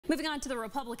Moving on to the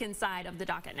Republican side of the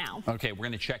docket now. Okay, we're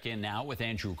going to check in now with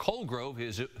Andrew Colgrove,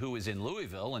 who is in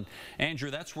Louisville. And Andrew,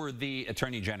 that's where the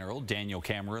Attorney General, Daniel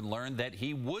Cameron, learned that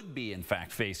he would be, in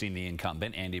fact, facing the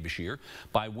incumbent, Andy Beshear,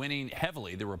 by winning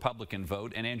heavily the Republican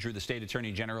vote. And Andrew, the state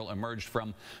Attorney General, emerged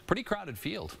from a pretty crowded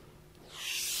field.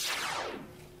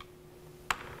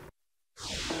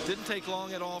 Didn't take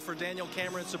long at all for Daniel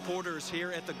Cameron supporters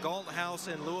here at the Galt House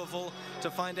in Louisville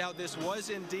to find out this was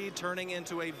indeed turning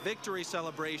into a victory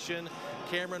celebration.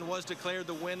 Cameron was declared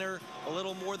the winner a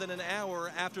little more than an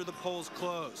hour after the polls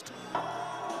closed.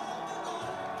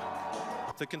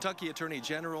 The Kentucky Attorney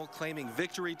General claiming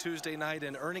victory Tuesday night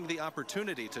and earning the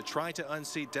opportunity to try to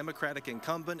unseat Democratic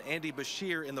incumbent Andy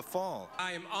Beshear in the fall.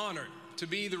 I am honored to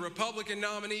be the Republican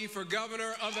nominee for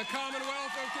governor of the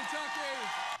Commonwealth of Kentucky.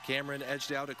 Cameron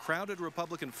edged out a crowded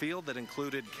Republican field that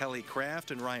included Kelly Craft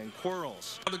and Ryan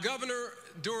Quarles. The governor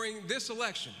during this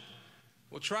election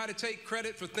will try to take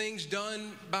credit for things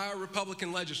done by our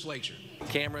Republican legislature.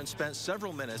 Cameron spent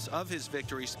several minutes of his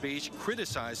victory speech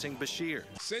criticizing Beshear.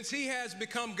 Since he has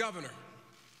become governor,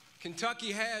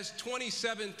 Kentucky has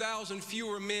 27,000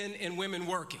 fewer men and women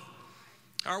working.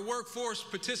 Our workforce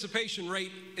participation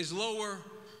rate is lower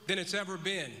than it's ever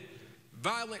been.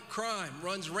 Violent crime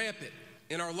runs rampant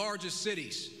in our largest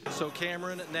cities. So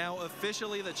Cameron now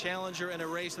officially the challenger in a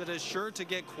race that is sure to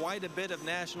get quite a bit of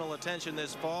national attention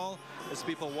this fall as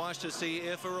people watch to see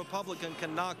if a Republican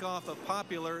can knock off a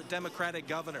popular Democratic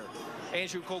governor.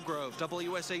 Andrew Colgrove,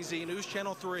 WSAZ News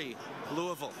Channel 3,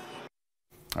 Louisville.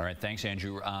 All right, thanks,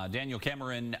 Andrew. Daniel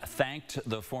Cameron thanked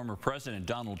the former President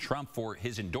Donald Trump for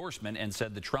his endorsement and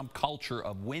said the Trump culture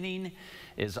of winning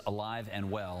is alive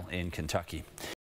and well in Kentucky.